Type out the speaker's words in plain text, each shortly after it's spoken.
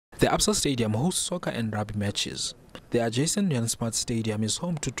The ABSA Stadium hosts soccer and rugby matches. The adjacent Jan Smuts Stadium is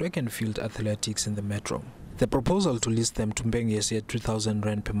home to track and field athletics in the metro. The proposal to list them to Mpengesi at 3,000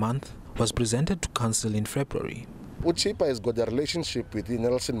 rand per month was presented to council in February. Chippa has got a relationship with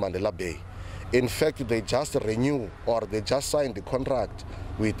Nelson Mandela Bay. In fact, they just renew or they just signed the contract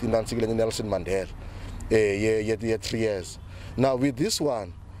with Nelson Mandela 3 years. Now with this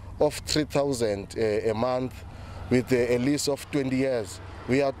one of 3,000 a month with a lease of 20 years,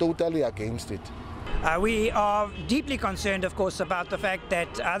 we are totally against it. We are deeply concerned, of course, about the fact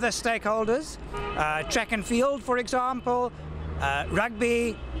that other stakeholders, track and field, for example,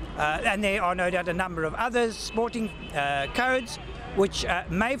 rugby, and there are no doubt a number of others, sporting codes, which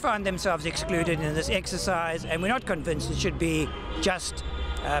may find themselves excluded in this exercise, and we're not convinced it should be just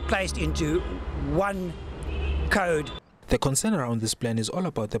placed into one code. The concern around this plan is all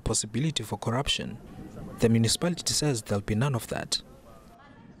about the possibility for corruption. The municipality says there'll be none of that.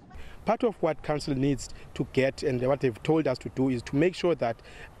 Part of what council needs to get and what they've told us to do is to make sure that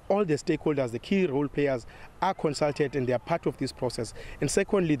all the stakeholders, the key role players, are consulted and they are part of this process. And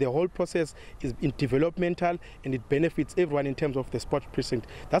secondly, the whole process is developmental and it benefits everyone in terms of the sports precinct.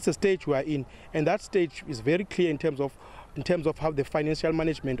 That's the stage we are in, and that stage is very clear in terms of how the financial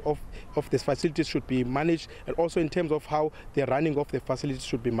management of the facilities should be managed, and also in terms of how the running of the facilities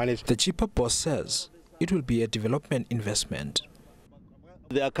should be managed. The Chippa boss says it will be a development investment.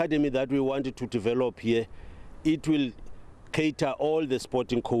 The academy that we wanted to develop here, it will cater all the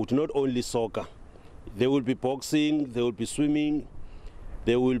sporting code, not only soccer. There will be boxing, there will be swimming,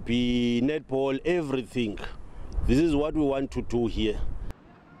 there will be netball, everything. This is what we want to do here.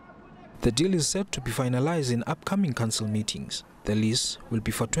 The deal is set to be finalized in upcoming council meetings. The lease will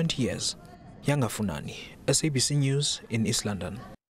be for 20 years. Yanga Funani, SABC News in East London.